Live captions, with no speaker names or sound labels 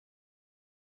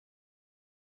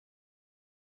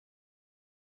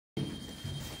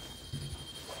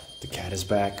Cat is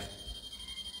back.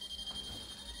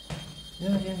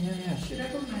 Yeah. She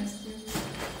recognized you.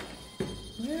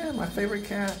 Yeah, my favorite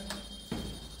cat.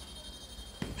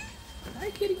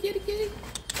 Hi, kitty.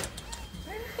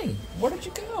 Hey, where did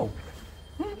you go?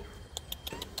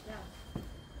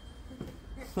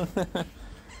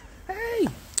 Hey.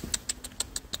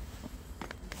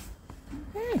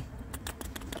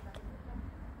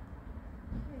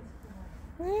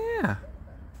 Yeah.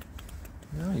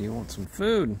 No, you want some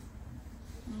food.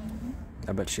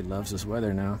 I bet she loves this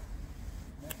weather now.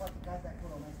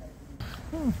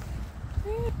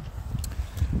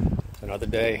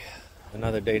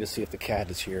 Another day to see if the cat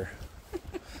is here.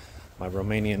 My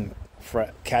Romanian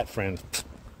cat friend.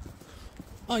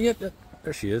 Oh, yep,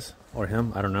 there she is. Or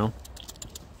him, I don't know.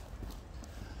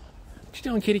 What you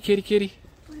doing, kitty?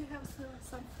 We have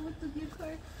some food to give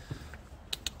her.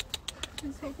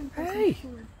 She's hoping for Hey!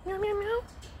 some food. Meow.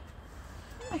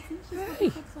 I think she's Hey.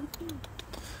 hoping for some food.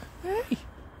 Hey!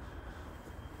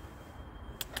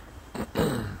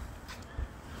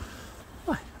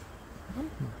 What?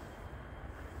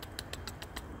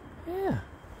 Yeah.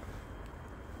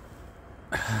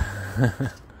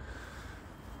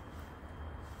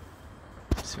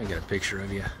 See if I can get a picture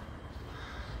of you.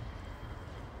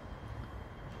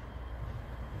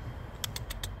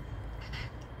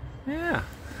 Yeah.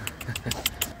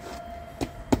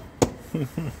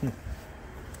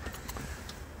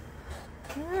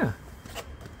 Yeah.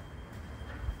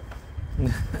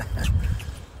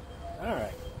 All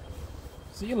right.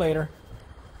 See you later.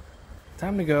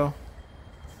 Time to go.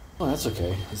 Oh, that's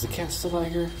okay. Is the cat still out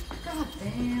here? God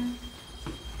damn.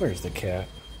 Where's the cat?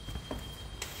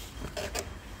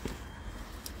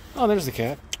 Oh, there's the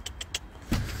cat.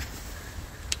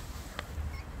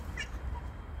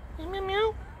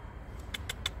 Meow.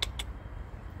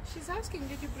 She's asking,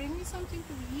 did you bring me something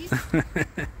to eat?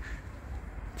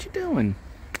 What you doing?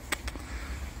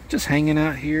 Just hanging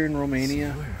out here in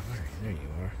Romania. Where? There you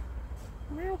are.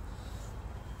 Meow.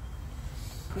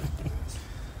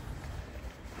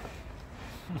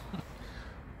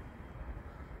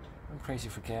 I'm crazy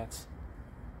for cats.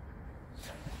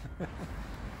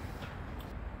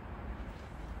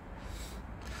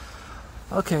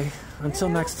 Okay, until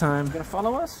next time. Gonna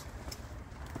follow us?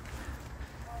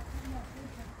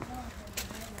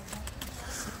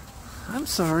 I'm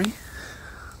sorry.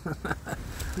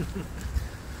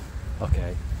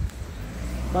 Okay.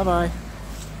 Bye-bye.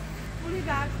 We'll be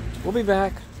back. We'll be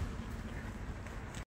back.